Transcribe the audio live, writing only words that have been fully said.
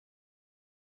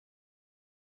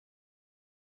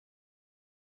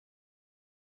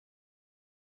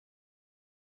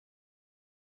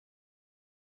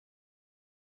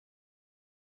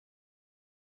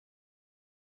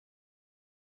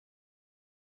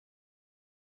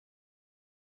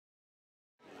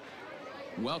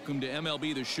Welcome to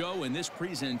MLB The Show and this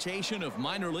presentation of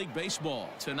minor league baseball.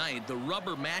 Tonight, the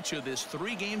rubber match of this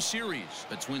three-game series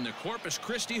between the Corpus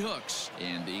Christi Hooks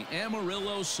and the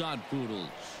Amarillo Sod Poodles.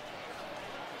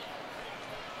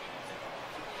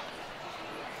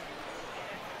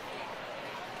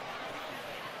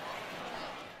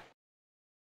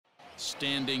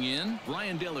 Standing in,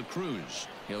 Brian De La Cruz.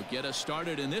 He'll get us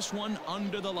started in this one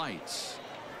under the lights.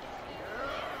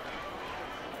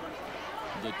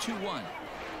 The 2-1.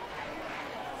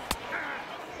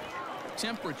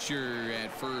 Temperature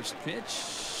at first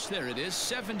pitch. There it is,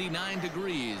 79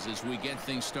 degrees as we get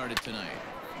things started tonight.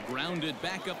 Grounded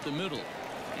back up the middle.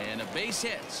 And a base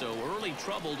hit, so early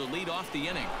trouble to lead off the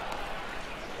inning.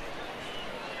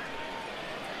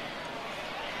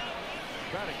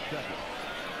 Batting second,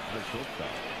 the shortstop,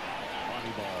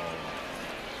 Anibal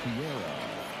Sierra.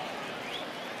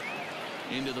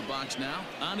 Into the box now,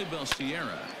 Anibal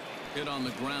Sierra. Hit on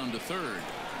the ground to third.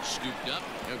 Scooped up.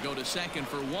 He'll go to second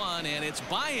for one, and it's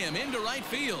by him into right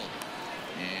field.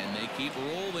 And they keep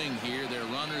rolling here. Their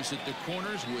runners at the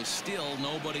corners with still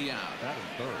nobody out. Batting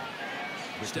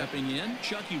third. Stepping in,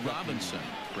 Chucky Robinson.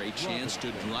 Great chance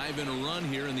to drive in a run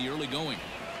here in the early going.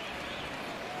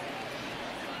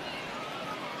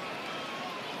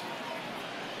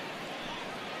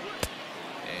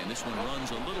 And this one runs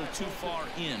a little too far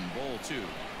in. Ball two.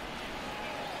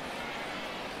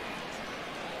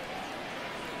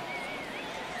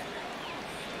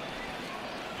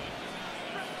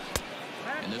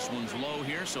 And this one's low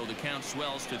here, so the count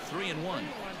swells to 3-1.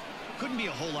 Couldn't be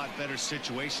a whole lot better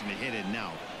situation to hit it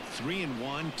now.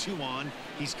 3-1, 2 on.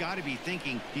 He's got to be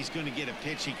thinking he's going to get a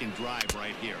pitch he can drive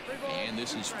right here. And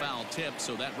this is foul tip,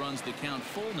 so that runs the count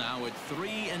full now at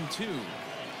 3-2.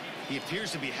 He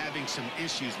appears to be having some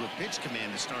issues with pitch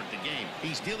command to start the game.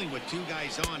 He's dealing with two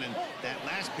guys on, and that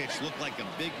last pitch looked like a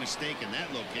big mistake in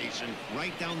that location.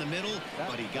 Right down the middle,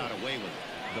 but he got away with it.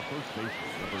 The first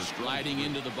baseman. Striding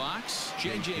into the box,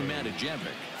 J.J.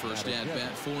 Matijevic. First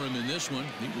at-bat for him in this one.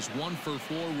 He was 1 for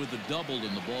 4 with a double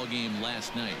in the ballgame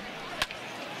last night.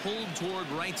 Pulled toward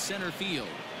right center field.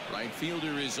 Right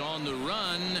fielder is on the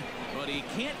run, but he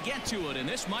can't get to it, and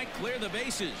this might clear the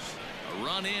bases. A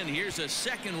run in. Here's a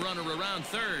second runner around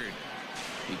third.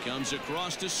 He comes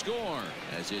across to score,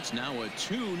 as it's now a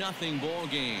 2-0 ball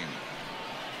game.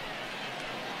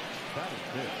 That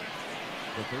is it.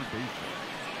 The third baseman,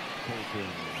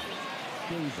 Colton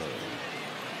Shaver.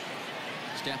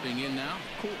 Stepping in now,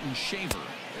 Colton Shaver.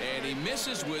 And he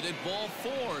misses with it, ball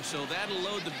 4, so that'll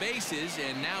load the bases,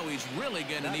 and now he's really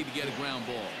going to need to get a ground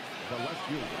ball.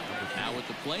 Now at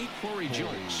the plate, Corey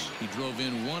Jones. He drove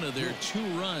in one of their 2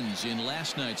 runs in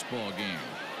last night's ball game.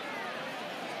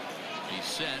 He's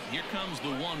set. Here comes the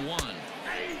 1-1.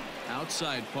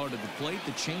 Outside part of the plate,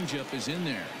 the changeup is in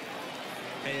there.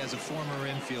 Hey, as a former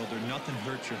infielder, nothing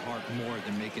hurts your heart more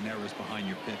than making errors behind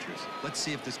your pitchers. Let's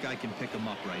see if this guy can pick him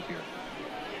up right here.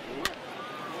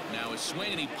 Now a swing,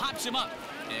 and he pops him up.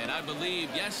 And I believe,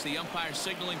 yes, the umpire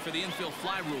signaling for the infield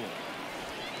fly rule.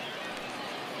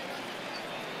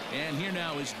 And here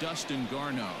now is Dustin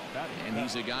Garneau. And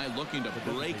he's a guy looking to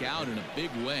break out in a big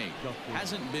way.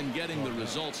 Hasn't been getting the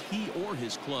results he or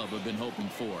his club have been hoping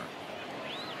for.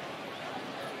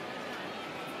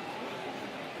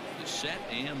 The set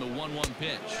and the 1-1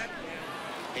 pitch.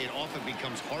 It often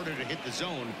becomes harder to hit the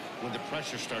zone when the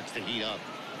pressure starts to heat up.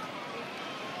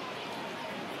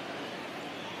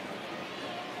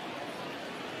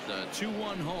 The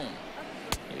 2-1 home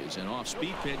is an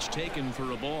off-speed pitch taken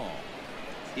for a ball.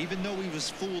 Even though he was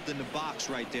fooled in the box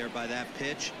right there by that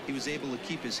pitch, he was able to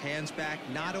keep his hands back,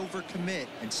 not overcommit,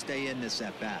 and stay in this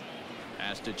at-bat.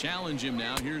 Has to challenge him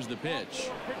now. Here's the pitch.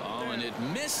 Oh, and it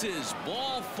misses.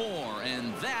 Ball 4,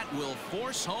 and that will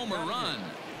force home a run.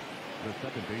 The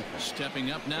second baseman.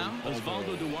 Stepping up now,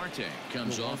 Osvaldo Duarte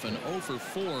comes off an 0 for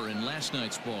 4 in last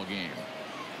night's ball game.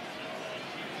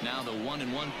 Now the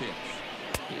 1-1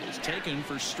 pitch is taken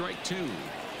for strike 2.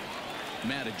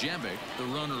 Matijevic, the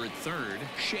runner at third.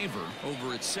 Shaver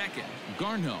over at second.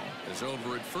 Garneau is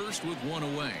over at first with 1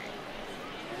 away.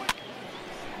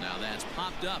 Now that's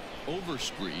popped up.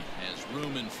 Overstreet has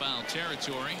room in foul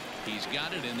territory. He's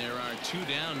got it, and there are 2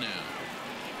 down now.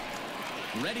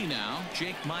 Ready now,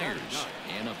 Jake Myers.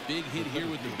 And a big hit here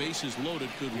with the bases loaded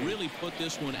could really put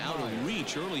this one out of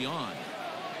reach early on.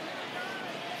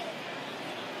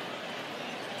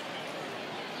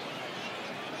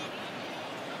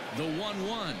 The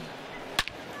 1-1.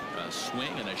 A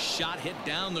swing and a shot hit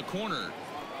down the corner.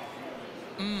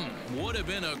 Would have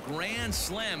been a grand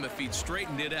slam if he'd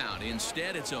straightened it out.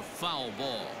 Instead, it's a foul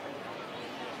ball.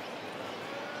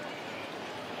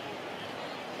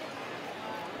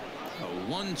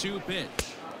 A 1-2 pitch.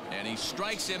 And he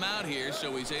strikes him out here,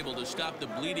 so he's able to stop the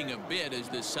bleeding a bit as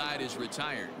this side is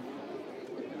retired.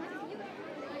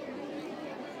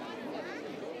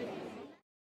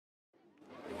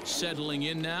 Settling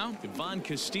in now, Ivan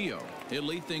Castillo. He'll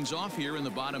lead things off here in the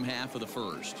bottom half of the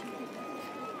first.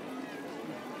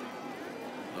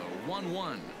 The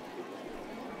 1-1.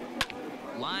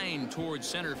 Line towards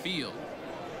center field.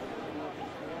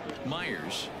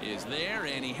 Myers is there,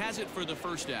 and he has it for the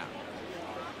first out.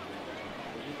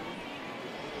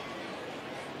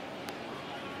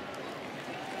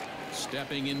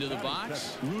 Stepping into the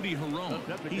box, Rudy Herron.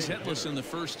 He's hitless in the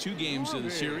first 2 games of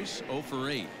the series, 0 for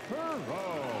 8.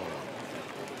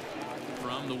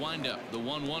 From the windup, the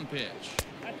 1-1 pitch.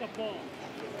 That's a ball.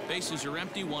 Bases are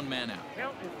empty, 1 man out.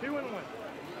 Count is 2-1.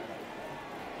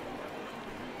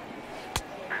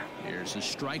 Here's a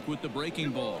strike with the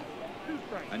breaking ball.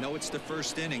 I know it's the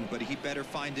first inning, but he better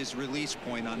find his release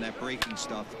point on that breaking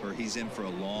stuff, or he's in for a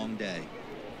long day.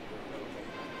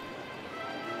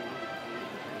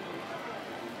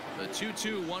 The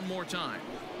 2-2 one more time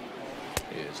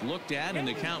is looked at, and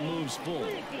the count moves full.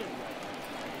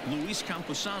 Luis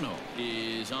Camposano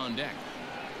is on deck.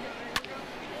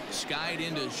 Skied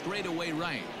into straightaway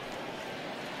right.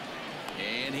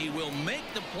 And he will make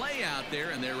the play out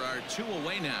there, and there are 2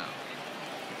 away now.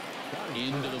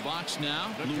 Into the box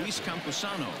now, Luis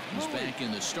Camposano is back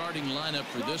in the starting lineup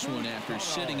for this one after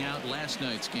sitting out last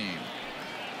night's game.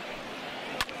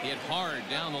 Hit hard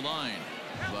down the line,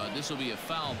 but this will be a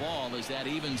foul ball as that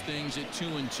evens things at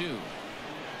 2-2.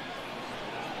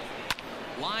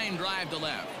 Line drive to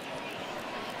left.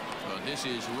 But this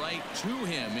is right to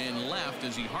him in left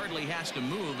as he hardly has to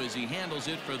move as he handles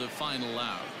it for the final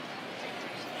out.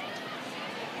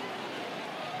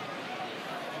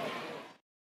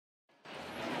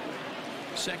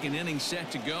 Second inning set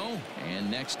to go,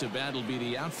 and next to bat will be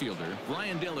the outfielder,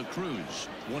 Brian De La Cruz.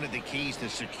 One of the keys to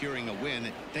securing a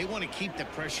win, they want to keep the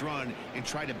pressure on and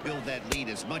try to build that lead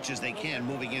as much as they can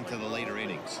moving into the later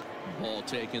innings. Ball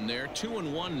taken there,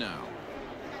 2-1 now.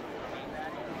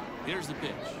 Here's the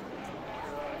pitch.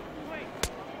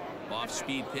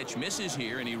 Off-speed pitch misses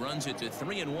here, and he runs it to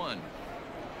 3-1.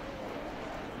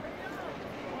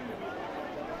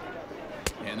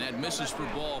 And that misses for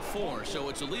ball 4, so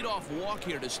it's a leadoff walk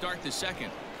here to start the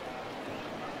second.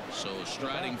 So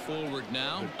striding forward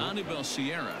now, Anibal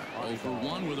Sierra, 0 for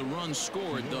 1 with a run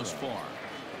scored thus far.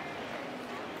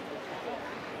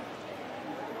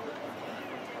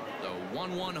 The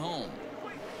 1-1 home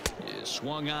is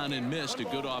swung on and missed, a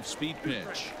good off-speed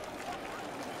pitch.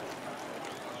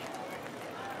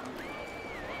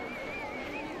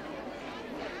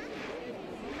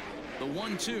 The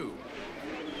 1-2.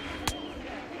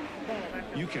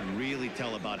 You can really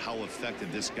tell about how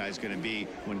effective this guy's going to be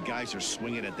when guys are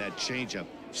swinging at that changeup.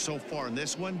 So far in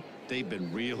this one, they've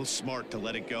been real smart to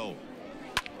let it go.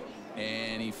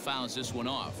 And he fouls this one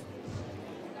off.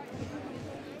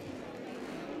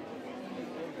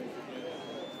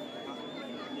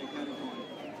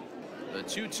 The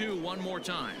 2-2 one more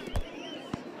time.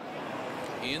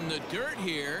 In the dirt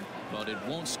here, but it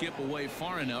won't skip away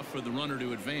far enough for the runner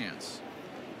to advance.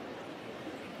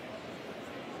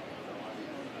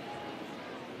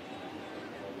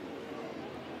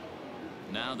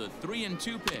 Now the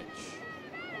 3-2 pitch.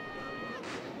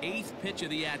 8th pitch of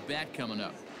the at-bat coming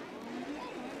up.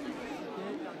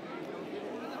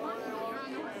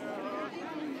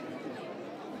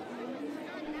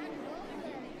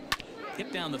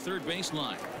 Hit down the third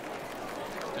baseline.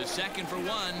 To second for 1.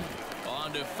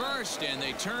 On to first, and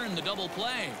they turn the double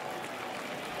play.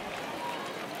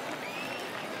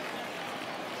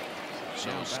 So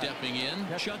stepping in,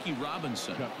 Chucky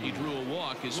Robinson. He drew a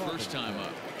walk his first time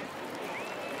up.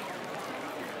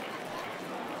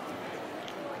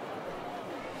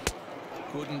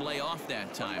 Couldn't lay off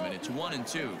that time, and it's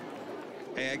 1-2.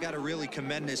 Hey, I got to really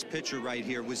commend this pitcher right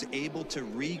here. Was able to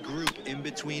regroup in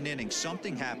between innings.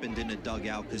 Something happened in the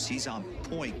dugout because he's on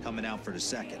point coming out for the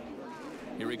second.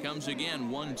 Here he comes again,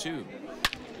 1-2.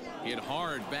 Hit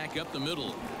hard back up the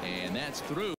middle, and that's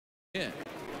through. Hit.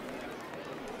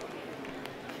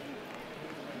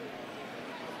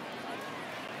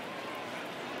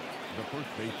 The first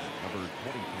baseman, number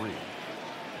 23,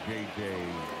 J.J.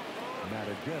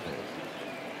 Matajevic.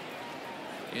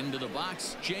 Into the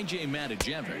box, J.J.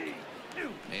 Matajevic.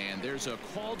 And there's a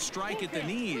called strike at the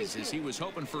knees as he was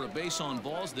hoping for a base on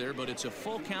balls there, but it's a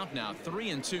full count now,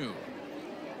 3-2.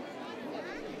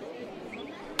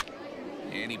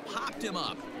 And he popped him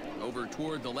up over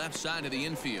toward the left side of the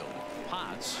infield.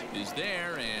 Potts is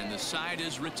there, and the side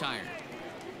is retired.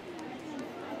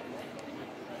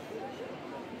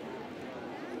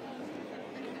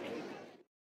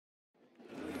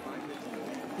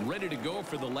 ready to go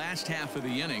for the last half of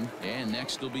the inning. And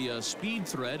next will be a speed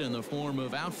threat in the form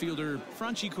of outfielder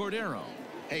Franchy Cordero.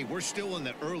 Hey, we're still in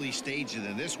the early stages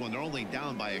of this one. They're only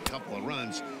down by a couple of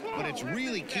runs, but it's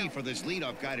really key for this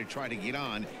leadoff guy to try to get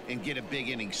on and get a big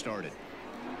inning started.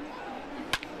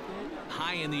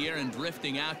 High in the air and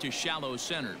drifting out to shallow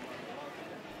center.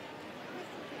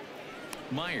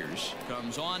 Myers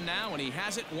comes on now, and he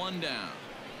has it one down.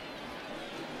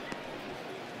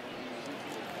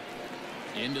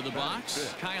 Into the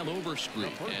box, Kyle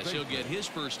Overstreet, as he'll get his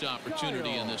first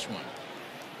opportunity in this one.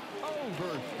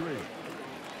 Overstreet.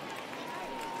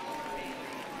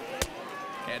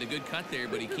 Had a good cut there,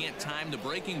 but he can't time the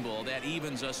breaking ball. That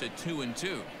evens us at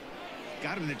 2-2.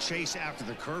 Got him to chase after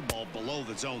the curveball below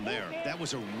the zone there. That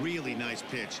was a really nice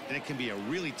pitch, and it can be a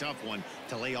really tough one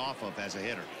to lay off of as a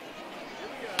hitter.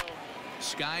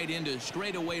 Skied into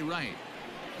straightaway right.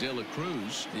 De La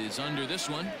Cruz is under this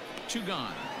one. 2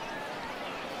 gone.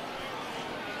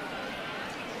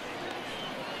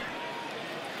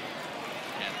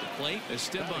 At the plate,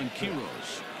 Esteban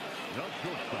Quiroz. No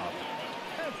shortstop.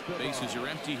 Bases are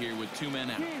empty here with 2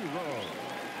 men out.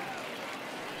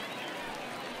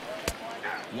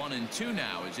 1-2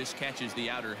 now as this catches the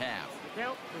outer half.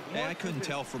 Hey, I couldn't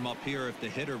tell from up here if the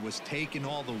hitter was taken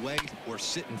all the way or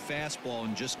sitting fastball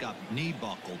and just got knee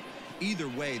buckled. Either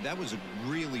way, that was a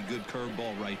really good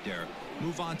curveball right there.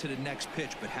 Move on to the next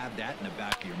pitch, but have that in the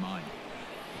back of your mind.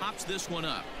 Pops this one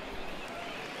up.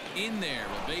 In there,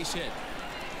 a base hit.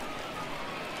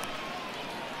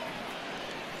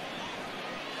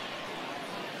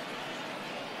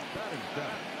 Batting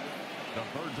seven, the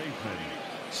third baseman.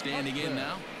 Standing in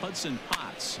now, Hudson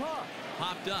Potts.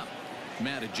 Popped up.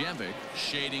 Matajevic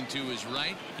shading to his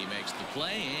right. He makes the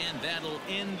play, and that'll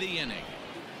end the inning.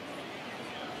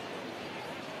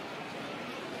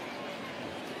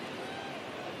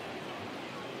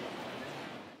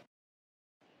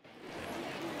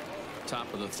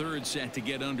 Top of the third set to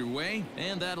get underway,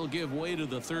 and that'll give way to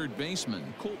the third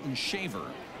baseman, Colton Shaver.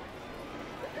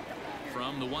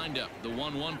 From the windup, the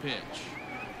 1-1 pitch.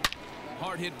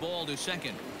 Hard hit ball to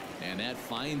second, and that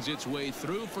finds its way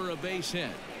through for a base hit.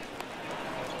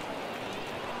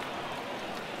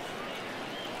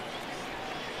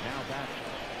 Now back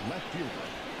left fielder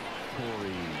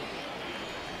Corey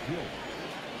Jolks.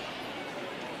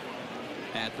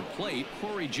 At the plate,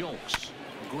 Corey Jolks.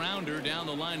 Grounder down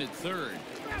the line at third,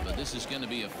 but this is going to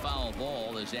be a foul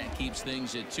ball as that keeps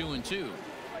things at 2-2.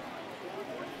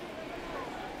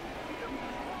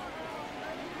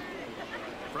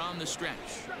 From the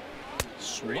stretch,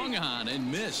 swung on and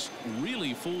missed.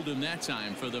 Really fooled him that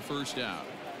time for the first out.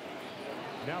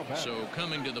 Now back. So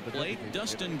coming to the plate,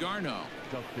 Dustin Garneau.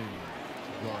 Dustin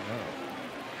Garneau.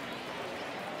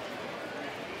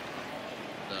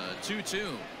 The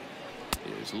 2-2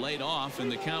 is laid off,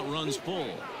 and the count runs full.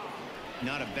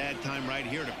 Not a bad time right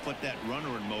here to put that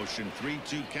runner in motion.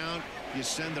 3-2 count. You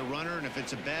send the runner, and if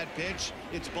it's a bad pitch,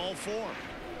 it's ball 4.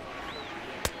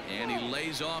 And he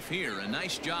lays off here. A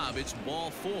nice job. It's ball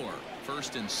 4.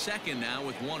 First and second now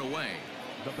with 1 away.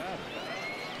 The batter.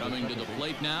 Coming to the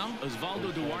plate now,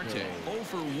 Osvaldo Duarte. 0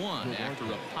 for 1 after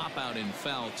a pop out in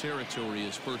foul territory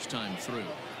his first time through.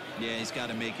 Yeah, he's got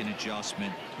to make an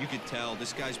adjustment. You could tell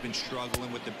this guy's been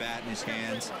struggling with the bat in his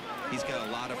hands. He's got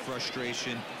a lot of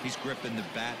frustration. He's gripping the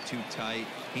bat too tight.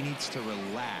 He needs to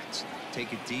relax,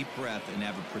 take a deep breath, and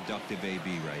have a productive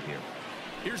AB right here.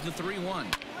 Here's the 3-1.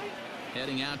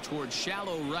 Heading out towards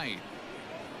shallow right.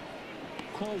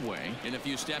 Colway in a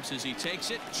few steps as he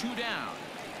takes it. 2 down.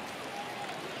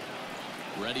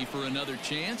 Ready for another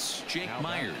chance. Jake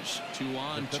Myers. 2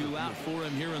 on, 2 out for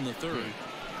him here in the third.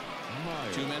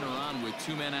 2 men are on with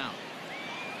 2 men out.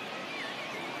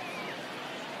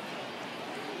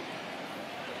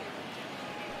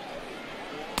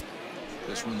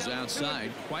 This one's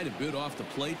outside. Quite a bit off the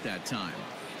plate that time.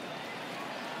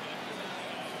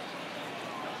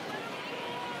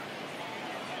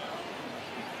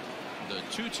 The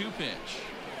 2-2 pitch.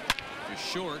 To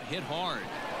short, hit hard.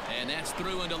 And that's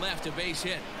through into left, a base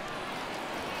hit.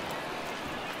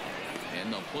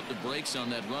 And they'll put the brakes on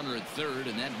that runner at third,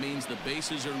 and that means the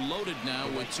bases are loaded now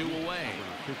with 2 away.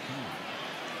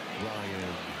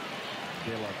 Brian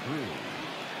De La Cruz.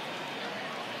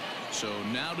 So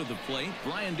now to the plate,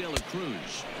 Brian De La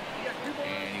Cruz.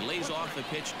 And he lays off the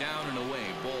pitch down and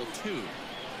away. Ball 2.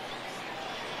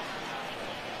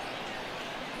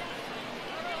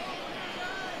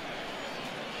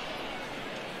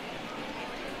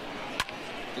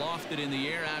 Lofted in the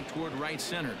air out toward right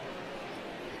center.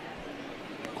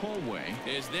 Colway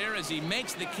is there as he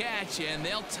makes the catch, and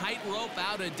they'll tightrope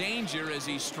out of danger as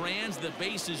he strands. The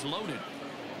bases loaded.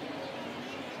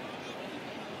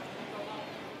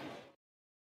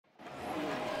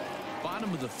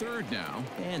 bottom of the third now,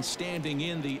 and standing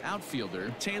in the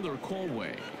outfielder, Taylor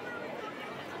Colway.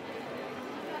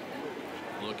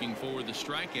 Looking for the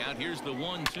strikeout. Here's the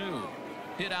 1-2.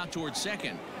 Hit out towards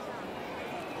second.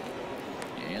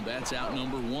 And that's out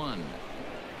number 1.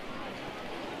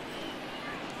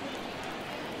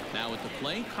 Now at the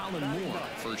plate, Colin Moore.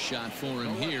 First shot for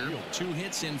him here. 2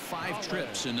 hits in 5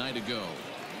 trips a night ago.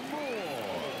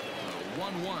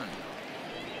 1-1.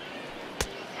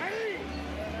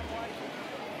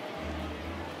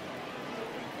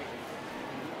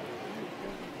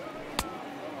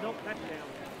 Nope, that's down.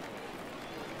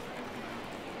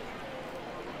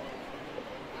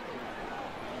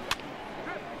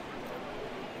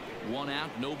 One out,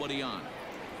 nobody on.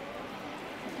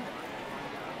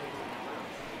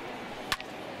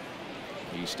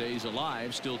 He stays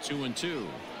alive, still 2-2.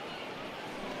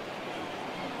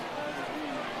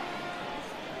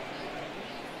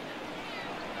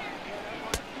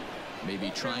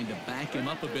 Maybe trying to back him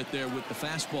up a bit there with the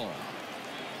fastball.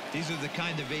 These are the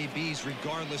kind of ABs,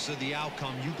 regardless of the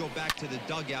outcome. You go back to the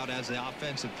dugout as an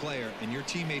offensive player, and your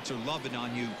teammates are loving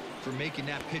on you for making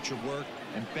that pitcher work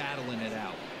and battling it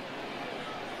out.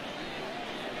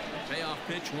 Payoff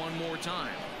pitch one more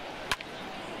time.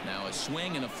 Now a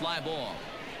swing and a fly ball,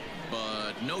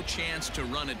 but no chance to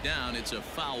run it down. It's a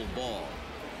foul ball.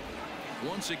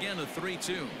 Once again a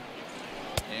 3-2.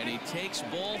 And he takes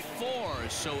ball 4.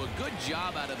 So a good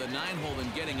job out of the 9-hole in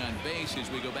getting on base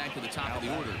as we go back to the top of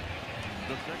the order.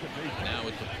 Now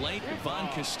at the plate, Von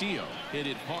Castillo hit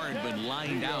it hard but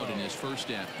lined out in his first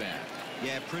at-bat.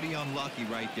 Yeah, pretty unlucky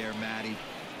right there, Matty.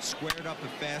 Squared up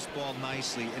a fastball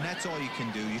nicely, and that's all you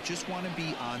can do. You just want to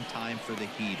be on time for the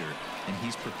heater, and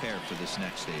he's prepared for this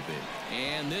next AB.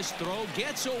 And this throw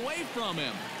gets away from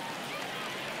him.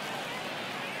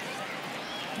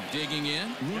 Digging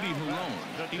in, Rudy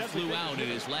Herron. He flew out at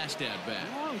his last at-bat.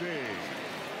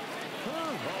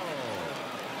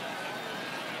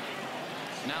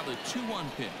 Now the 2-1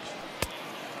 pitch.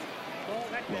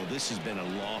 Well, this has been a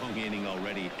long inning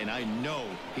already, and I know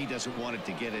he doesn't want it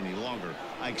to get any longer.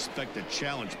 I expect a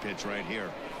challenge pitch right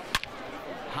here.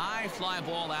 High fly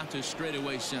ball out to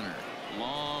straightaway center.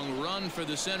 Long run for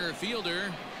the center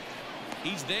fielder.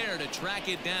 He's there to track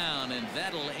it down, and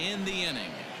that'll end the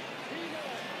inning.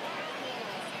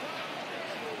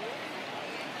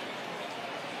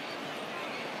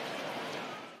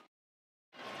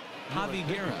 Javi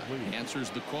Guerra answers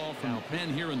the call from the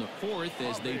pen here in the 4th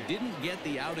as they didn't get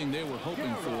the outing they were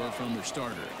hoping for from their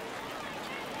starter.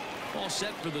 All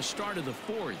set for the start of the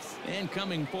 4th. And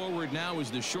coming forward now is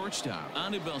the shortstop,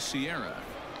 Anibal Sierra.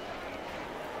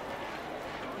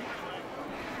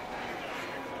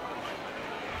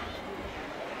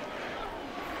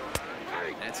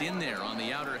 That's in there on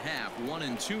the outer half.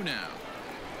 1-2 now.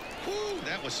 Whew,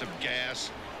 that was some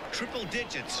gas. Triple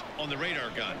digits on the radar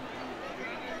gun.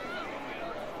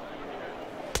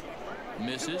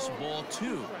 Misses, ball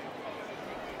 2.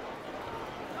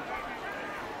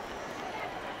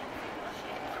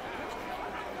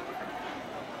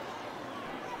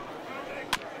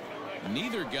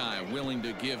 Neither guy willing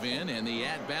to give in, and the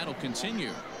at-bat will continue.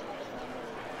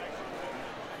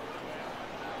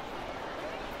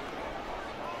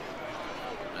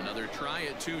 Another try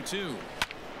at 2-2.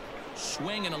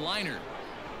 Swing and a liner,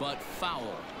 but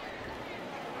foul.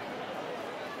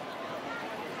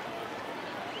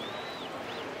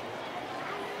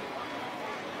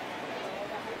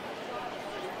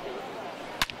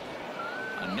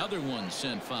 Another one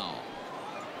sent foul.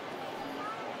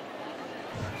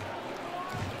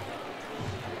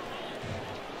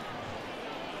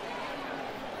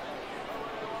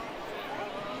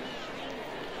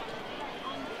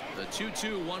 The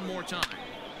 2-2 one more time.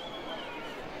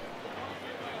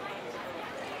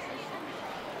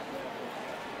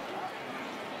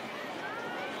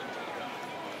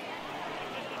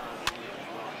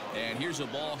 And here's a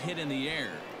ball hit in the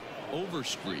air.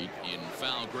 Overstreet in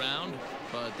foul ground,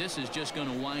 but this is just going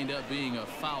to wind up being a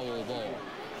foul ball.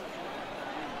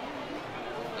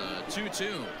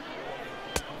 2-2.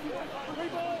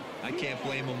 I can't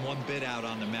blame him one bit out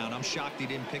on the mound. I'm shocked he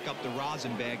didn't pick up the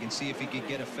rosin bag and see if he could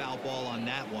get a foul ball on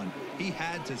that one. He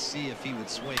had to see if he would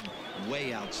swing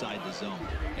way outside the zone.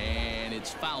 And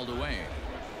it's fouled away.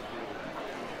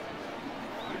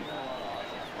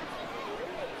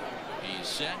 He's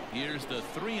set. Here's the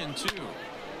 3-2.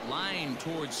 Line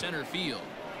towards center field.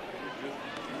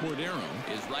 Cordero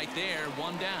is right there,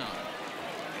 one down.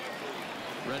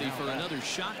 Ready for another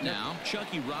shot now.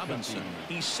 Chucky Robinson.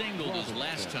 He singled his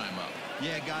last time up.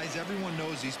 Yeah, guys, everyone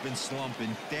knows he's been slumping.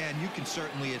 Dan, you can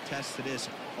certainly attest to this,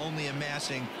 only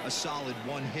amassing a solid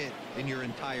 1 hit in your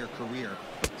entire career.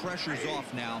 The pressure's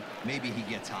off now. Maybe he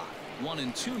gets hot.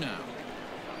 1-2 now.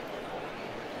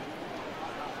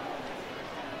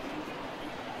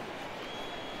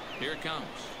 Here it comes.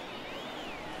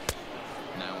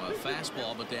 Now a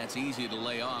fastball, but that's easy to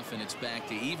lay off, and it's back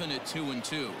to even at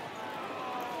 2-2.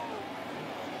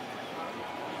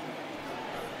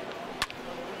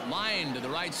 Line to the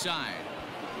right side.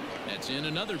 That's in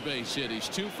another base hit. He's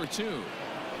 2 for 2.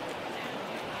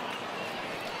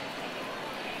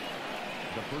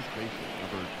 The first baseman,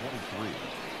 number 23,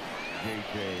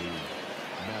 J.J.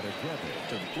 Matajevic.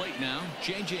 To the plate now,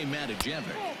 J.J.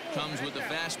 Matajevic comes with the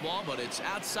fastball, but it's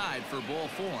outside for ball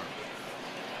 4.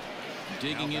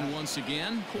 Digging in once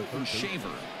again, Corpus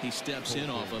Shaver. He steps in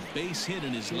off a base hit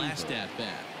in his last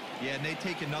at-bat. Yeah, and they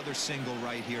take another single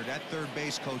right here. That third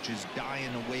base coach is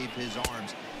dying to wave his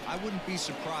arms. I wouldn't be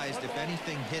surprised if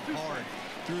anything hit hard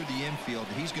through the infield.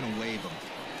 He's going to wave them.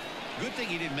 Good thing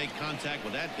he didn't make contact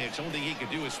with that pitch. Only thing he could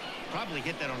do is probably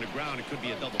hit that on the ground. It could be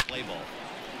a double play ball.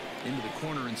 Into the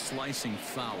corner and slicing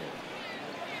foul.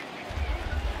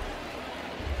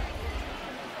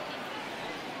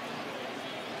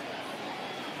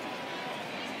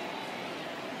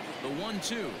 The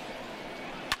 1-2.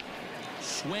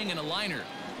 Swing and a liner,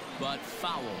 but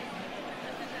foul.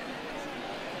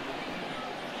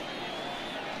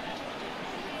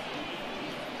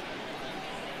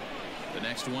 The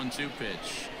next 1-2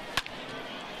 pitch.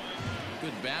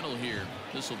 Good battle here.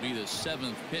 This will be the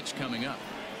 7th pitch coming up.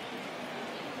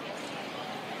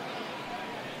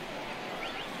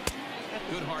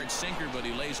 Good hard sinker, but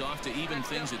he lays off to even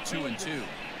things at 2-2.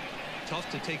 Tough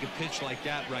to take a pitch like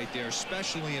that right there,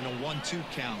 especially in a 1-2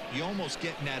 count. You almost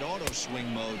get in that auto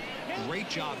swing mode. Great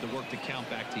job to work the count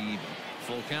back to even.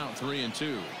 Full count,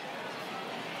 3-2.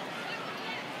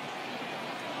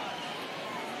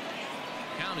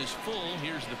 Count is full.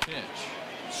 Here's the pitch.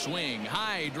 Swing,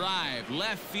 high drive,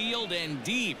 left field and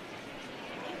deep.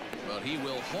 But he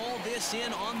will haul this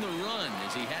in on the run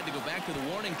as he had to go back to the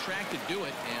warning track to do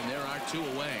it, and there are 2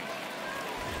 away.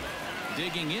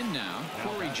 Digging in now,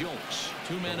 Corey Jolks.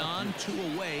 2 men on, 2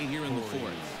 away here in the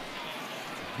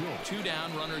 4th. 2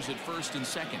 down, runners at first and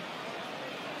second.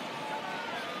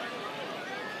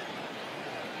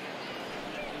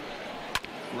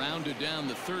 Rounded down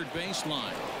the third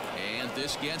baseline. And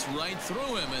this gets right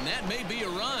through him, and that may be a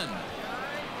run.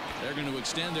 They're going to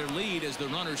extend their lead as the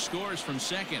runner scores from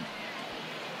second.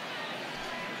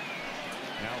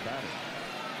 Now batting,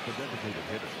 the designated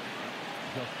hitter,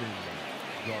 Dustin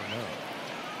Garneau.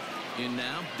 In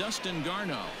now, Dustin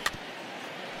Garneau.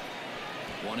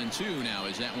 1-2 now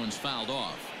as that one's fouled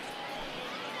off.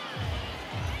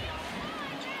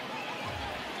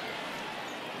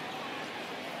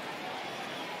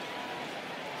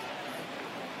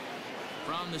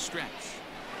 From the stretch.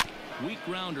 Weak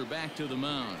grounder back to the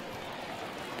mound.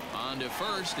 On to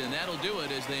first, and that'll do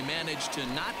it as they manage to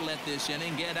not let this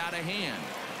inning get out of hand.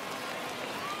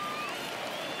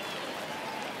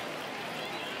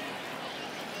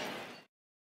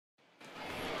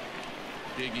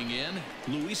 Digging in,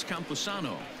 Luis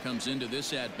Camposano comes into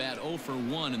this at-bat 0 for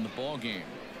 1 in the ballgame.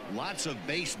 Lots of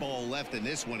baseball left in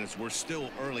this one as we're still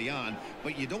early on,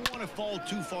 but you don't want to fall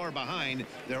too far behind.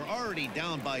 They're already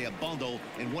down by a bundle,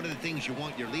 and one of the things you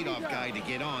want your leadoff guy to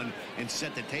get on and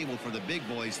set the table for the big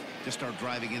boys to start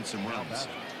driving in some runs.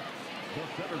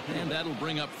 And that'll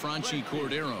bring up Franchi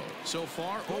Cordero. So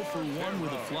far 0 for 1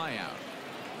 with a flyout.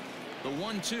 The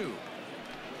 1-2.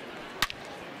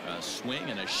 A swing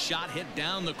and a shot hit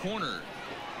down the corner.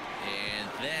 And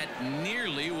that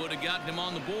nearly would have gotten him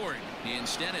on the board.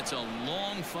 Instead, it's a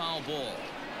long foul ball.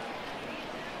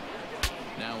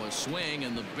 Now a swing,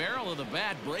 and the barrel of the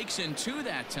bat breaks in 2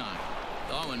 that time.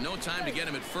 Oh, and no time to get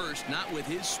him at first, not with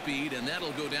his speed, and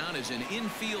that'll go down as an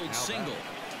infield single.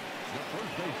 The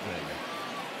first baseman,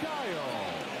 Kyle.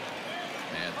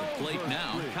 At the plate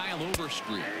now, Kyle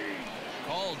Overstreet.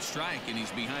 Called strike, and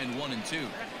he's behind 1-2.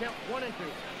 Count 1-2.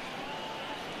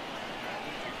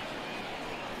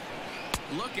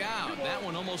 Look out. That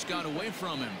one almost got away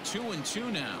from him.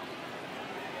 2-2 now.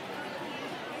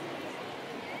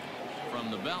 From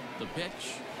the belt, the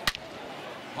pitch.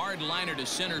 Hard liner to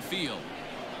center field.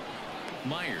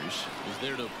 Myers is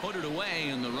there to put it away,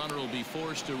 and the runner will be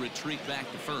forced to retreat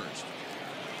back to first.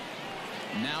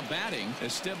 Now batting,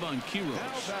 Esteban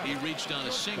Quiroz. He reached on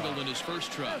a single in his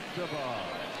first try.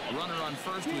 A runner on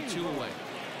first with 2 away.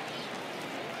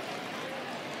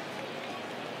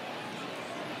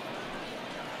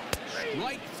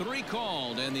 Strike 3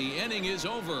 called, and the inning is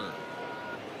over.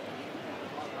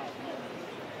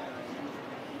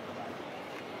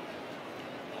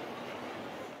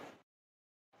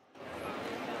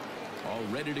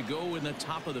 ready to go in the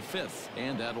top of the 5th,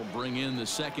 and that'll bring in the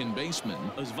second baseman,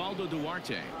 Osvaldo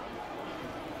Duarte.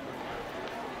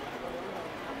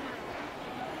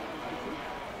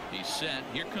 He's set.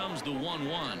 Here comes the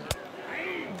 1-1.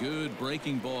 Good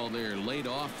breaking ball there, laid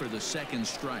off for the second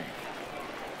strike.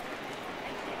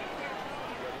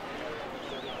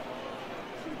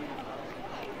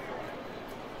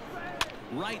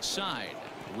 Right side,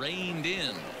 reined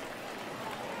in.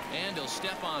 And he'll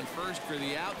step on first for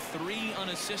the out, 3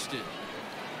 unassisted.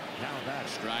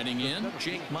 Striding in,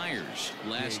 Jake Myers.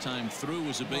 Last time through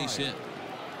was a base hit.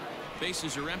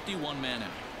 Bases are empty, 1 man out.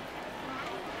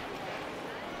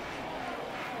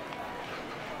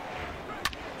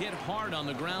 Hit hard on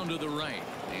the ground to the right.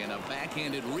 And a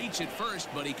backhanded reach at first,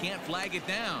 but he can't flag it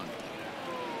down.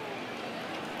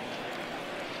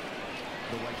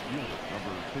 The right fielder,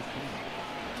 number 15.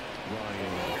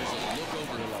 There's a look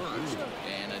over to first.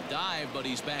 And a dive, but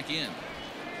he's back in.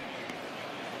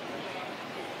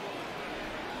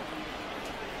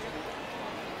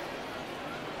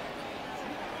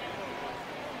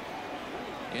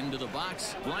 Into the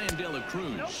box, Brian De La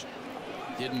Cruz.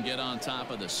 Didn't get on top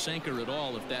of the sinker at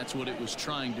all. If that's what it was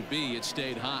trying to be, it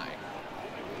stayed high.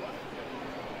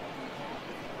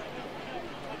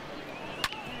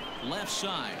 Left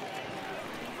side.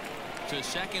 To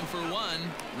second for 1.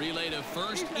 Relay to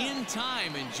first in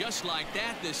time, and just like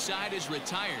that, this side is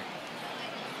retired.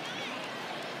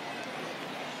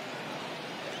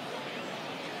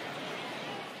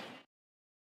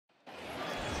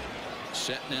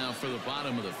 Set now for the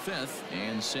bottom of the 5th,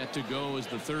 and set to go as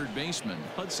the third baseman,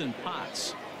 Hudson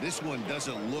Potts. This one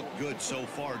doesn't look good so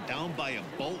far. Down by a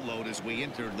boatload as we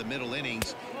enter the middle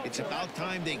innings. It's about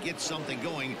time they get something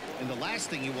going, and the last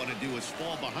thing you want to do is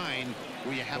fall behind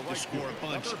where you have to score a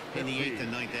bunch in the 8th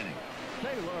and 9th inning.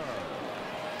 Taylor.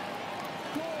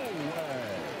 Go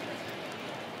away.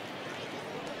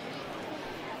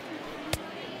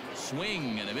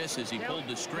 Swing and a miss as he pulled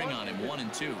the string on him.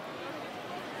 1-2.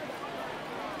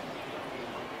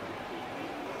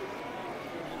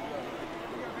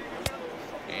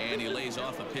 And he lays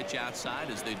off a pitch outside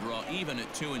as they draw even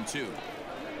at 2-2.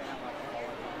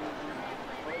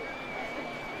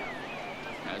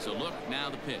 Has a look, now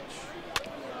the pitch.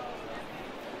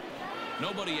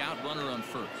 Nobody out, runner on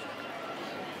first.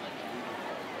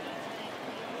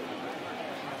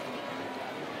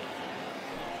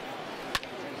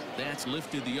 That's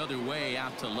lifted the other way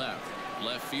out to left.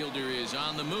 Left fielder is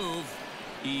on the move.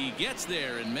 He gets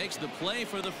there and makes the play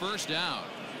for the first out.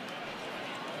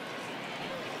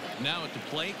 Now at the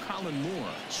plate, Colin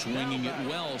Moore, swinging it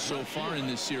well so far in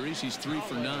this series. He's 3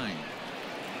 for 9.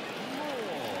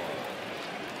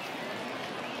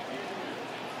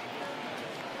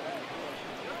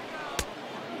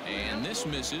 And this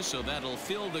misses, so that'll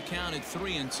fill the count at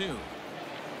 3-2.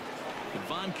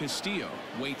 Ivan Castillo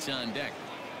waits on deck.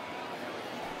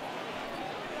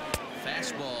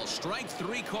 Fastball, strike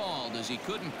 3 called as he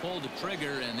couldn't pull the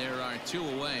trigger, and there are 2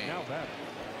 away.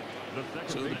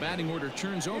 So the batting order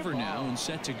turns over now, and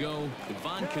set to go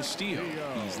Ivan Castillo.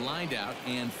 He's lined out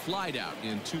and flied out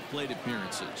in 2 plate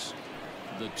appearances.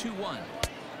 The 2-1.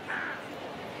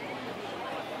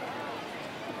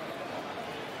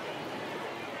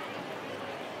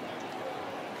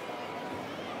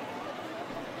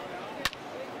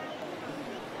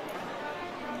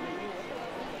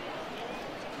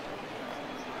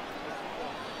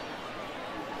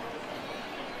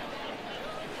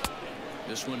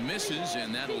 This one misses,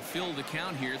 and that'll fill the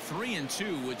count here.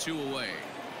 3-2 with 2 away.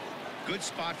 Good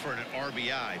spot for an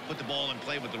RBI. Put the ball in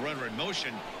play with the runner in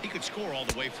motion. He could score all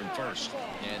the way from first.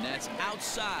 And that's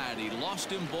outside. He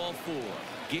lost him, ball 4.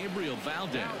 Gabriel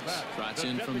Valdez trots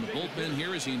in from the bullpen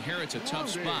here as he inherits a tough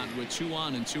spot with 2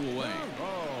 on and 2 away.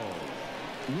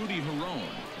 Rudy Herron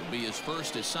will be his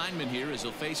first assignment here as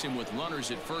he'll face him with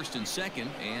runners at first and second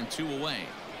and 2 away.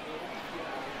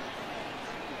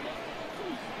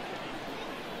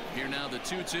 Here now the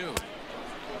 2-2.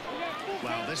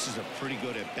 Wow, this is a pretty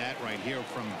good at bat right here.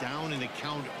 From down in the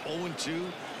count 0-2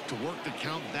 to work the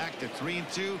count back to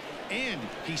 3-2. And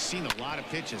he's seen a lot of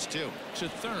pitches too. To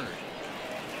third.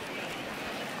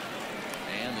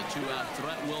 And the 2-out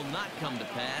threat will not come to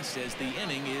pass as the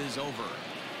inning is over.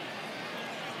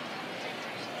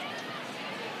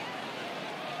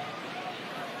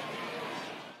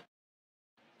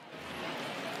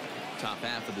 Top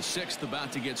half of the 6th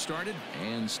about to get started,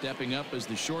 and stepping up as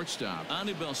the shortstop,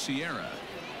 Anibal Sierra.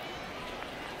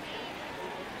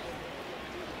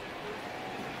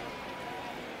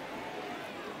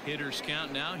 Hitters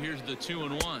count now. Here's the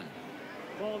 2-1.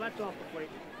 Ball, that's off the plate.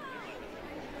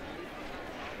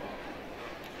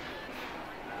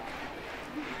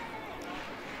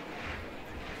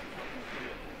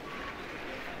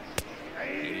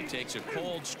 Takes a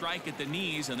cold strike at the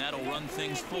knees, and that'll run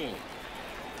things full.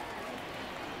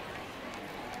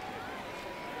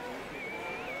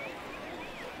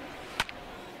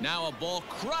 Now a ball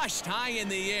crushed high in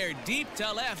the air, deep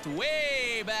to left,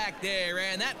 way back there,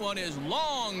 and that one is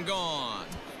long gone.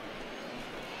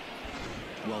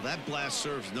 Well, that blast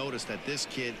serves notice that this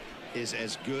kid is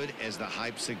as good as the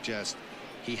hype suggests.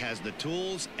 He has the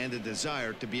tools and the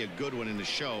desire to be a good one in the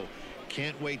show.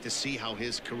 Can't wait to see how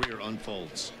his career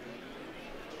unfolds.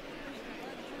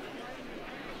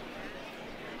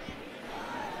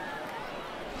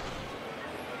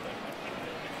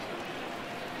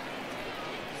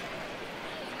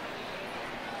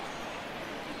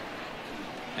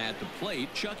 At the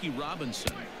plate, Chucky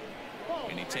Robinson.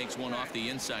 And he takes one off the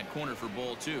inside corner for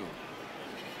ball 2.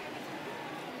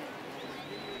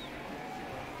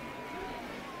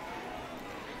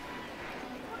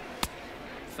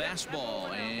 Fastball,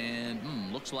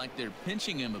 and looks like they're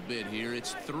pinching him a bit here.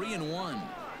 It's 3-1.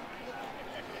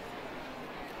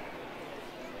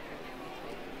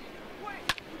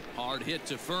 Hard hit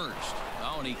to first.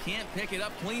 Oh, and he can't pick it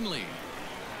up cleanly.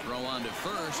 Throw on to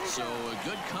first, so a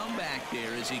good comeback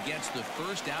there as he gets the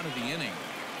first out of the inning.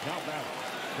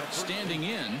 Standing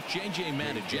in, J.J.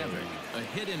 Matijevic. A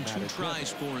hit and 2 tries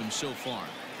for him so far.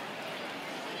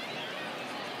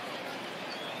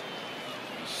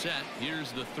 Set.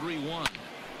 Here's the 3-1.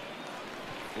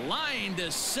 Line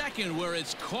to second, where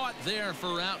it's caught there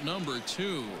for out number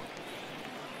 2.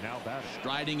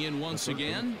 Striding in once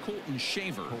again, Colton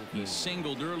Shaver. He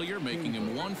singled earlier, making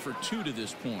him 1 for 2 to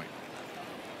this point.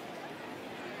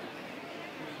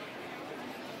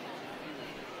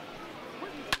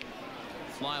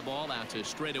 Fly ball out to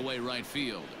straightaway right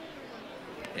field.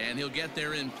 And he'll get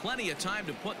there in plenty of time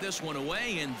to put this one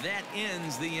away, and that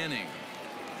ends the inning.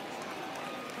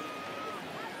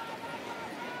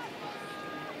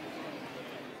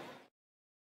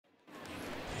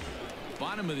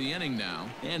 Bottom of the inning now,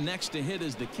 and next to hit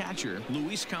is the catcher,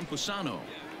 Luis Campusano.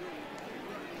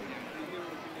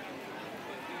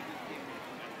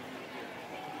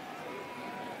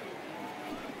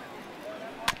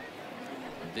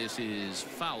 This is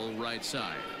foul right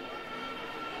side.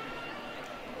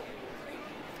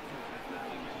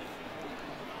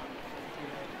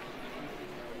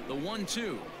 The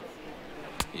 1-2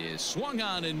 is swung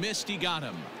on and missed. He got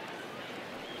him.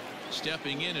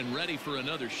 Stepping in and ready for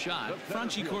another shot,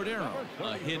 Franchy Cordero.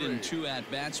 A hit and 2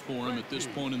 at-bats for him at this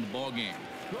point in the ballgame.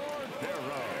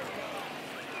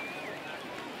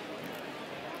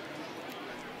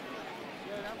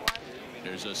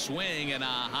 There's a swing and a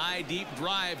high deep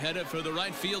drive headed for the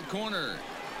right field corner.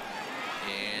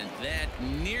 And that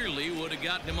nearly would have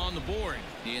gotten him on the board.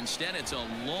 Instead, it's a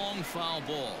long foul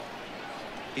ball.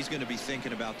 He's going to be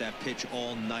thinking about that pitch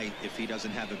all night if he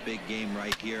doesn't have a big game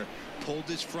right here. Pulled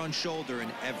his front shoulder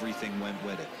and everything went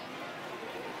with it.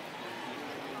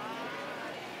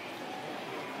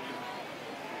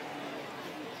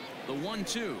 The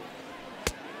 1-2.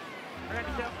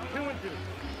 2-2.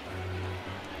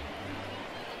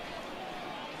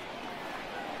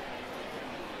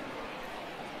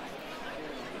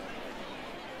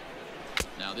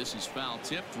 Now this is foul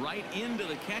tipped right into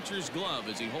the catcher's glove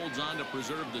as he holds on to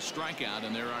preserve the strikeout,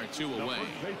 and there are 2 away.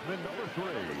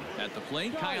 At the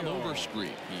plate, Kyle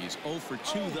Overstreet. He's 0 for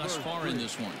 2 thus far in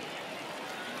this one.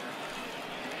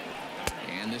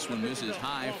 And this one misses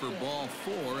high for ball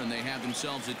 4, and they have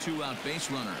themselves a 2-out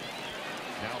base runner.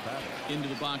 Into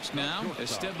the box now,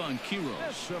 Esteban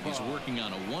Quiroz. He's working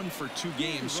on a 1 for 2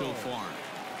 game so far.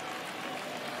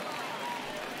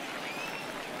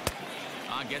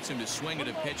 Gets him to swing at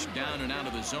a pitch down and out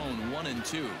of the zone.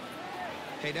 1-2.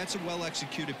 Hey, that's a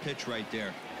well-executed pitch right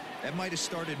there. That might have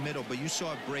started middle, but you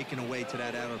saw it breaking away to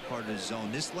that outer part of the zone.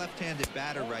 This left-handed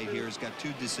batter right here has got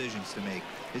 2 decisions to make.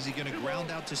 Is he going to ground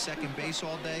out to second base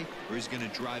all day, or is he going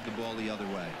to drive the ball the other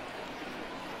way?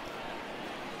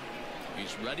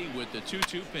 He's ready with the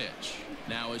 2-2 pitch.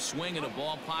 Now a swing and a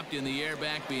ball popped in the air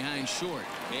back behind short,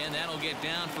 and that'll get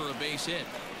down for a base hit.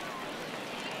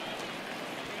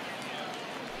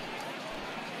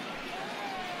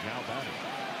 Now batting,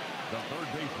 the third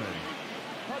baseman,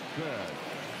 Hudson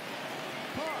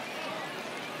Potts.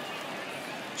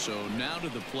 So now to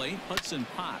the plate, Hudson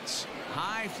Potts.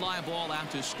 High fly ball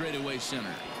out to straightaway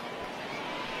center.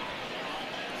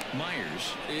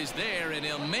 Myers is there, and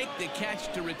he'll make the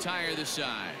catch to retire the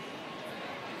side.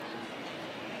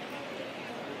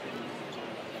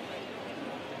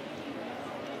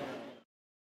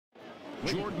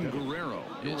 Jordan Guerrero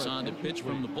is on to pitch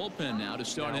from the bullpen now to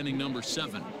start inning number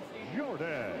 7.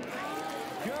 Jordan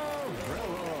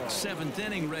Guerrero. 7th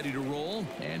inning ready to roll,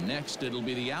 and next it'll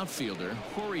be the outfielder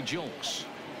Corey Julks.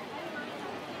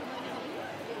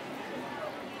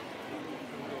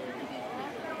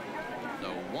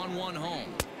 1-1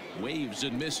 home. Waves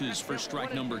and misses for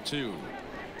strike number 2.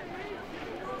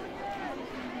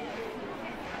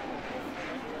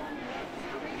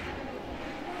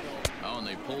 Oh, and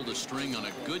they pulled a string on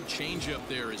a good changeup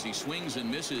there as he swings and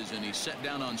misses, and he's set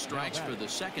down on strikes for the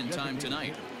second time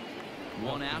tonight.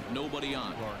 One out, nobody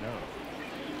on.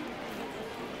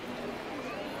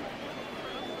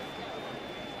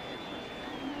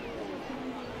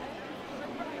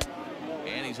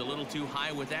 And he's a little too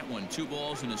high with that one. 2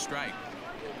 balls and a strike.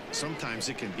 Sometimes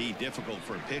it can be difficult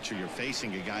for a pitcher. You're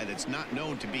facing a guy that's not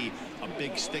known to be a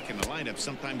big stick in the lineup.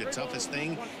 Sometimes the toughest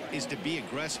thing is to be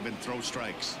aggressive and throw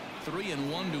strikes.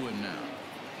 3-1 to him now.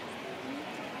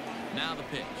 Now the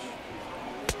pitch.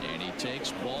 And he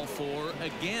takes ball 4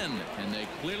 again. And they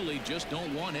clearly just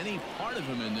don't want any part of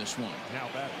him in this one.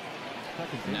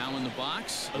 Now in the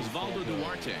box, Osvaldo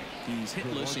Duarte. He's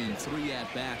hitless in 3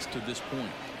 at-bats to this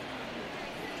point.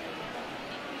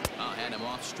 Had him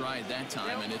off stride that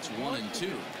time, and it's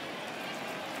 1-2.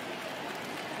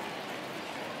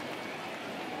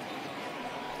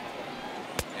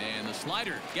 And the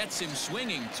slider gets him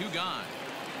swinging. 2 gone.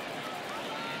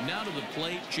 Now to the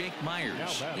plate, Jake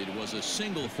Myers. It was a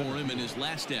single for him in his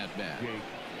last at-bat.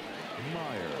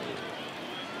 Myers.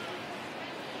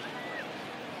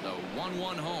 The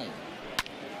 1-1 home.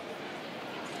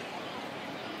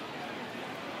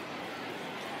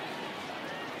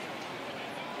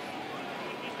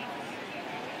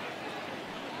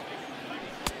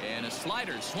 And a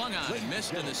slider swung on and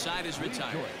missed, and the side is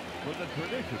retired. With a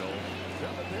traditional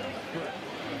 7th-inning stretch.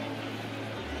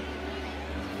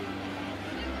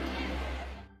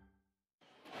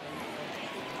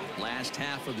 Last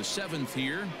half of the 7th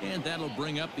here, and that'll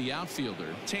bring up the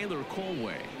outfielder, Taylor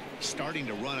Colway. Starting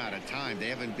to run out of time. They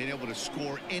haven't been able to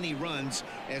score any runs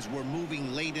as we're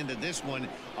moving late into this one.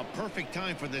 A perfect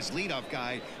time for this leadoff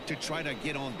guy to try to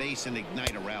get on base and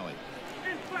ignite a rally.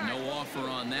 No offer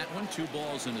on that one. 2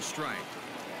 balls and a strike.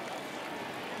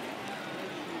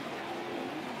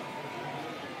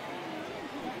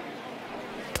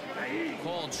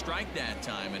 Called strike that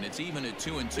time, and it's even at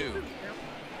 2-2.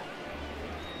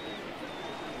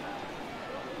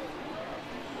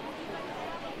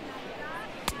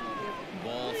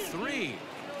 Ball 3.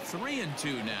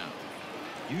 3-2 now.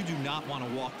 You do not want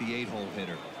to walk the 8-hole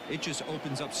hitter. It just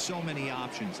opens up so many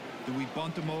options. Do we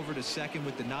bunt him over to second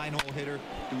with the 9-hole hitter?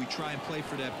 Do we try and play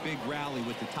for that big rally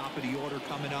with the top of the order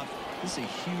coming up? This is a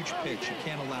huge pitch. You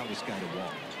can't allow this guy to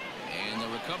walk. And the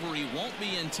recovery won't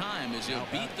be in time as he'll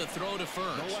beat the throw to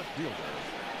first.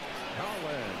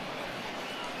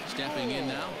 Stepping in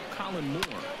now, Colin Moore.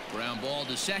 Ground ball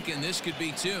to second. This could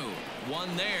be 2.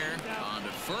 1 there on to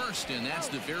first, and that's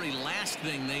the very last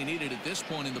thing they needed at this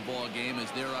point in the ball game,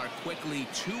 as there are quickly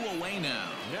 2 away now.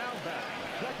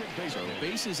 So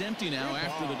base is empty now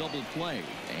after the double play,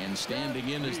 and standing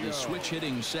in is the switch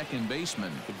hitting second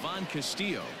baseman, Ivan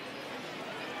Castillo.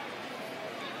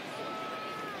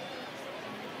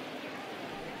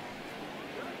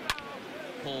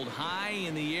 Pulled high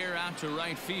in the air out to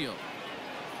right field.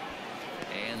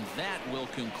 And that will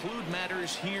conclude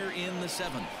matters here in the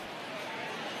 7th.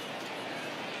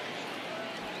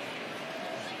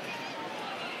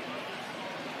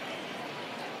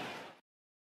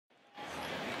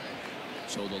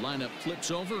 So the lineup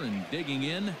flips over, and digging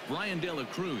in, Brian De La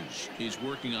Cruz. He's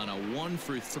working on a 1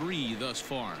 for 3 thus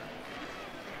far.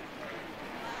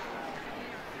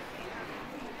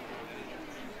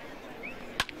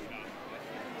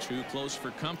 Too close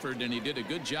for comfort, and he did a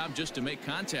good job just to make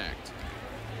contact.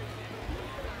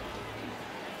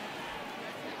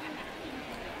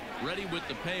 Ready with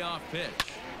the payoff pitch.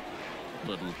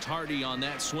 Little tardy on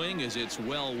that swing as it's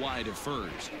well wide of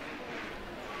first.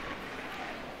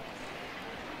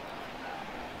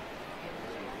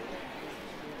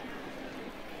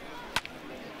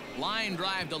 Line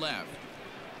drive to left.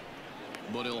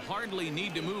 But he'll hardly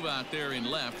need to move out there in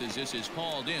left as this is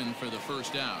hauled in for the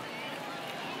first out.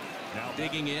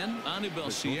 Digging in,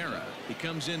 Anibal Sierra. He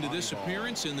comes into this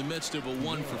appearance in the midst of a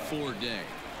 1 for 4 day.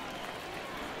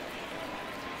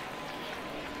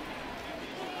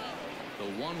 The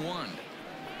 1-1.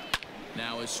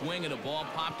 Now a swing and a ball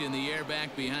popped in the air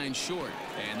back behind short,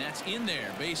 and that's in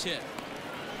there. Base hit.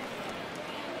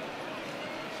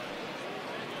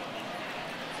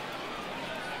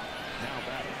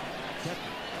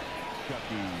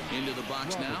 Into the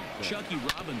box now, Chucky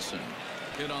Robinson.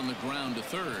 Hit on the ground to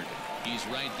third. He's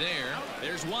right there.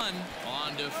 There's one.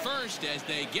 On to first as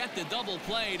they get the double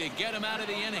play to get him out of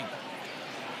the inning.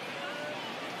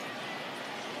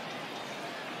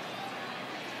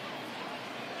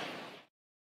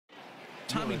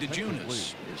 Tommy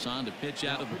DeJunas is on to pitch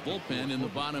out of the bullpen in the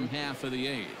bottom half of the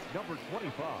 8th. Number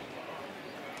 25,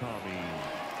 Tommy.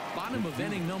 Bottom of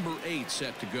inning number 8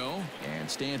 set to go,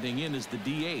 and standing in is the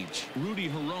DH, Rudy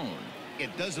Herron.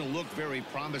 It doesn't look very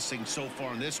promising so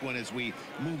far in this one as we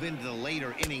move into the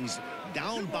later innings.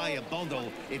 Down by a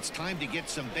bundle, it's time to get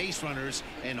some base runners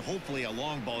and hopefully a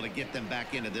long ball to get them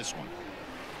back into this one.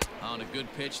 On a good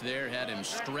pitch there, had him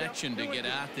stretching to get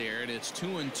out there, and it's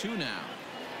 2-2 now.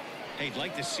 Hey, I'd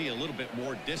like to see a little bit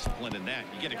more discipline in that.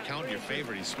 You get a count in your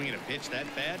favor. He's swinging a pitch that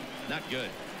bad. Not good.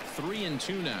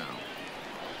 3-2 now.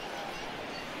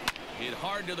 Hit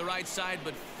hard to the right side,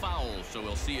 but foul, so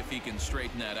we'll see if he can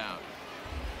straighten that out.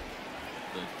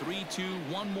 The 3-2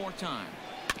 one more time.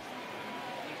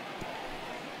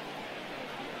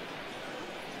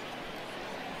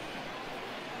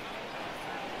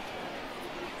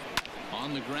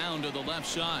 On the ground to the left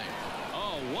side.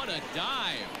 Oh, what a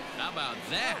dive. How about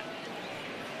that?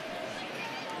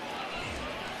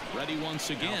 Ready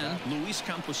once again, Luis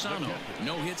Camposano.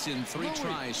 No hits in 3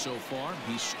 tries so far.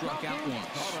 He's struck out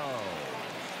once.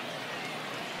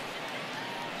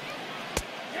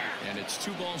 And it's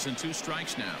 2 balls and 2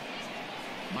 strikes now.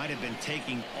 Might have been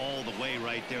taking all the way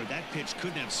right there. That pitch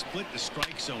couldn't have split the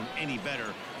strike zone any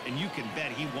better. And you can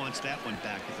bet he wants that one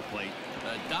back at the plate.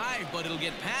 A dive, but it'll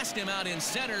get past him out in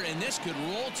center, and this could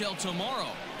roll till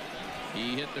tomorrow.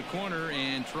 He hit the corner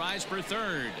and tries for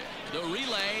third. The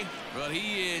relay, but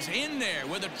he is in there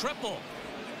with a triple.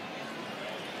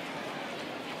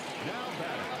 Now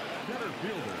batting, center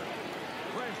fielder,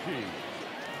 Christi.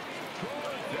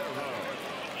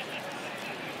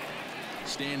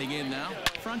 Standing in now,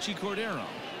 Franchi Cordero.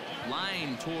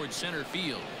 Line towards center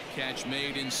field. Catch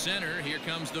made in center. Here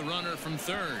comes the runner from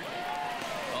third.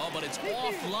 Oh, but it's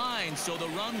offline, so the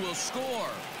run will score.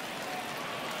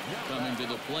 Coming to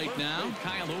the plate now,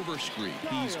 Kyle Overstreet.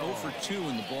 He's 0 for 2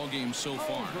 in the ballgame so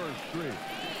far.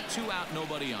 2 out,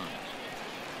 nobody on.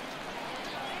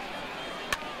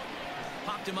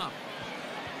 Popped him up.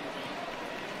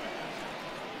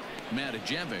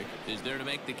 Matajevic is there to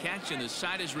make the catch, and the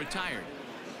side is retired.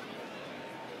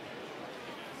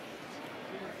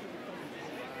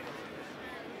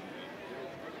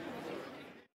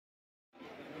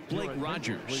 Blake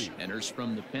Rogers enters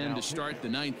from the pen to start the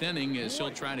 9th inning as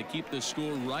he'll try to keep the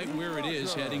score right where it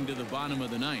is heading to the bottom of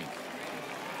the 9th.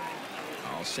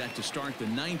 All set to start the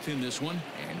 9th in this one,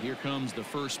 and here comes the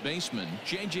first baseman,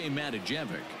 J.J.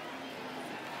 Matajevic.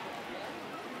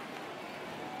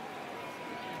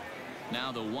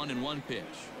 Now the 1-1 pitch.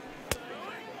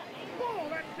 Ball,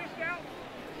 that's just out.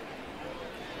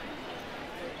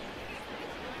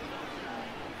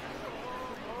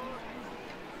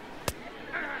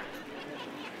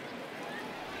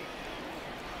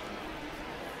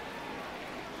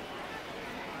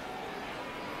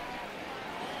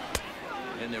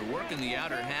 And they're working the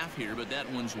outer half here, but that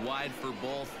one's wide for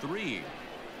ball 3.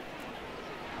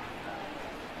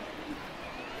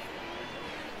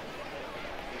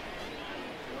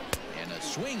 And a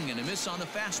swing and a miss on the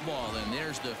fastball, and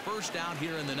there's the first out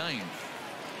here in the 9th.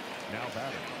 Now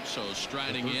batting. So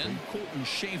striding in, Colton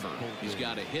Shaver. He's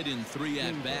got a hit in 3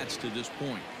 at-bats to this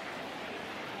point.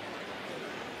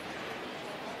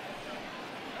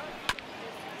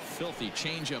 Filthy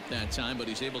changeup that time, but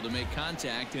he's able to make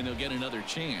contact, and he'll get another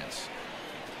chance.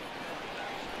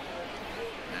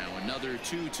 Now another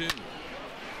 2-2.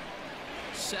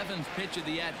 7th pitch of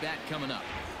the at-bat coming up.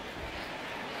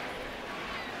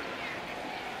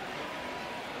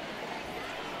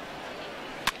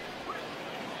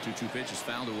 2-2 pitch is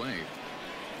fouled away.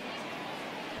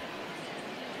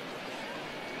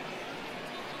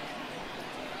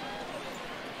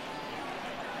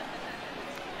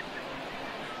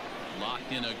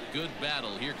 Locked in a good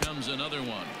battle. Here comes another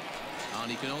one. And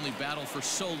he can only battle for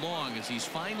so long as he's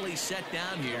finally set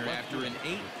down here after an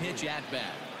 8-pitch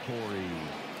at-bat. Corey.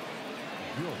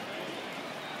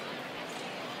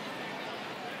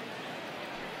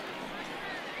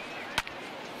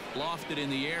 Lofted in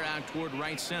the air out toward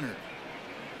right center.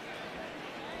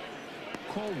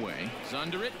 Colway is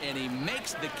under it, and he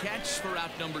makes the catch for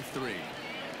out number 3.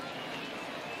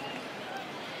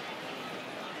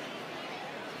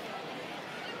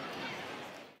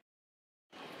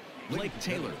 Blake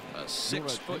Taylor, a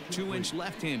 6'2"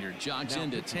 left-hander, jogs in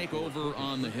to take over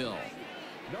on the hill.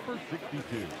 Number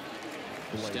 62.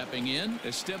 Stepping in,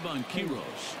 Esteban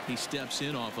Quiroz. He steps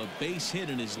in off a base hit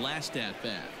in his last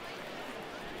at-bat.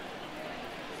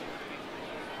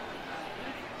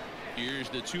 Here's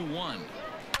the 2-1.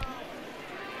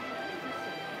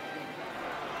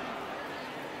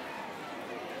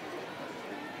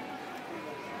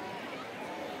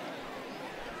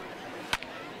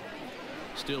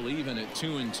 Still even at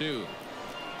 2-2.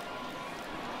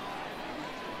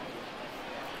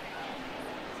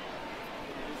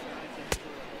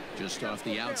 Just off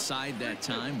the outside that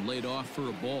time, laid off for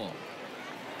a ball.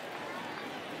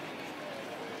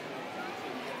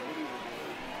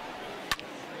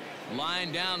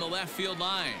 Line down the left field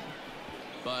line,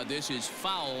 but this is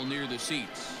foul near the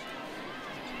seats.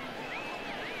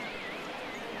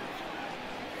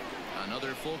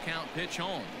 Another full count pitch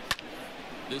home.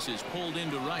 This is pulled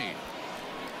into right.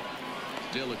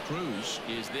 De La Cruz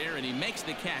is there, and he makes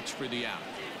the catch for the out.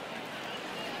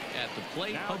 At the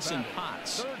plate, Hudson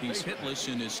Potts. He's hitless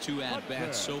in his 2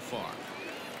 at-bats so far.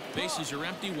 Bases are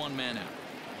empty, 1 man out.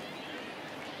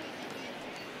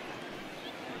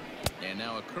 And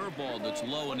now a curveball that's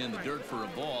low and in the dirt for a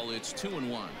ball. It's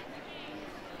 2-1.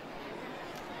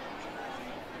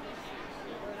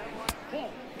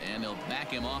 And they'll back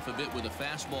him off a bit with a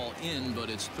fastball in, but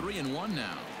it's 3-1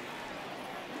 now.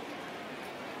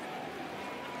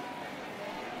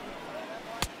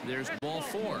 There's ball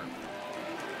 4.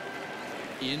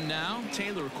 In now,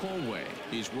 Taylor Colway.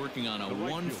 He's working on a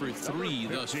 1-for-3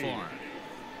 thus far.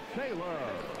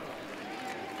 Taylor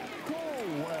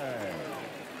Colway.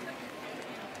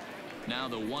 Now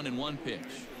the 1-1 pitch.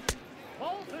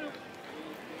 Ball 2.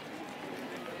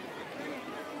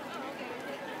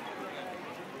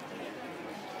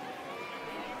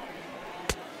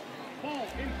 Ball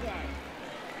inside.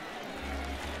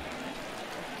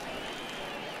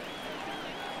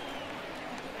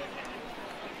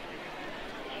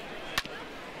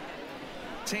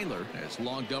 Taylor has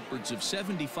logged upwards of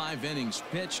 75 innings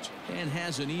pitched and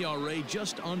has an ERA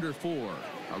just under 4.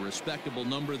 A respectable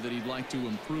number that he'd like to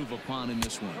improve upon in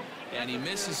this one. And he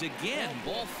misses again.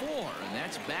 Ball 4. And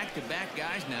that's back-to-back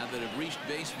guys now that have reached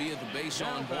base via the base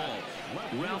on ball.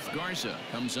 Ralph Garza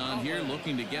comes on here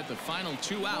looking to get the final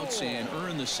 2 outs and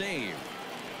earn the save.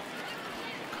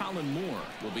 Colin Moore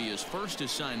will be his first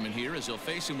assignment here as he'll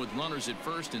face him with runners at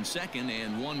first and second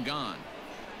and 1 gone.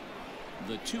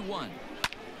 The 2-1.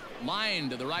 Line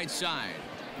to the right side.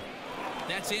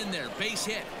 That's in there. Base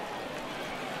hit.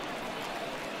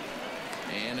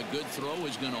 And a good throw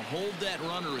is going to hold that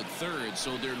runner at third,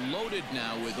 so they're loaded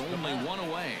now with only 1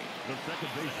 away. The second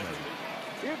baseman,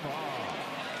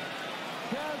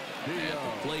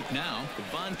 At the plate now,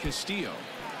 Ivan Castillo.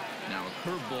 Now a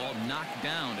curveball knocked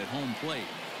down at home plate.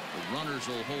 The runners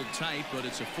will hold tight, but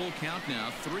it's a full count now,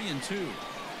 3-2.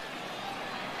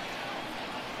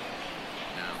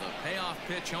 Now the payoff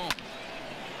pitch home.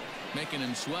 Making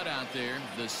him sweat out there.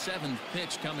 The 7th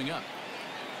pitch coming up.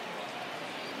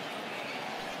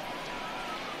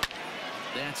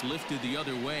 That's lifted the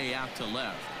other way out to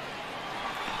left.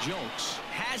 Jokes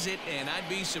has it, and I'd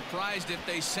be surprised if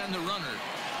they send the runner.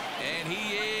 And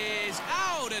he is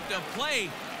out at the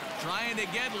plate, trying to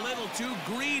get a little too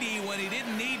greedy when he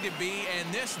didn't need to be,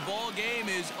 and this ball game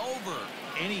is over.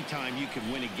 Anytime you can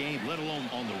win a game, let alone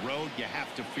on the road, you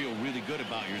have to feel really good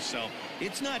about yourself.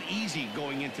 It's not easy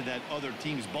going into that other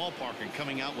team's ballpark and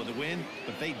coming out with a win,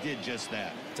 but they did just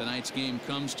that. Tonight's game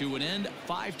comes to an end,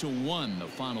 5-1 the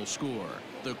final score.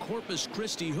 The Corpus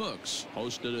Christi Hooks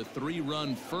hosted a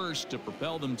 3-run first to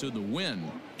propel them to the win.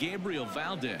 Gabriel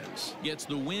Valdez gets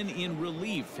the win in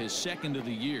relief, his 2nd of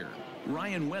the year.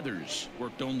 Ryan Weathers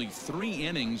worked only 3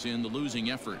 innings in the losing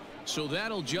effort. So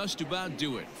that'll just about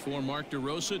do it. For Mark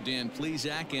DeRosa, Dan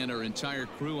Plesac, and our entire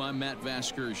crew, I'm Matt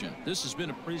Vasgersian. This has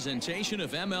been a presentation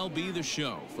of MLB The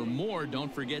Show. For more,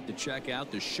 don't forget to check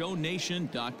out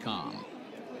theshownation.com.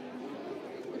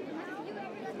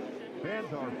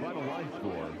 Fans, our final line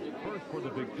score. First for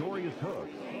the victorious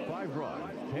Hooks. 5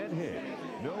 runs, 10 hits,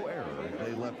 no errors.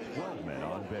 They left 12 men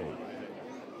on base.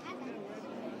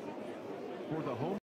 For the home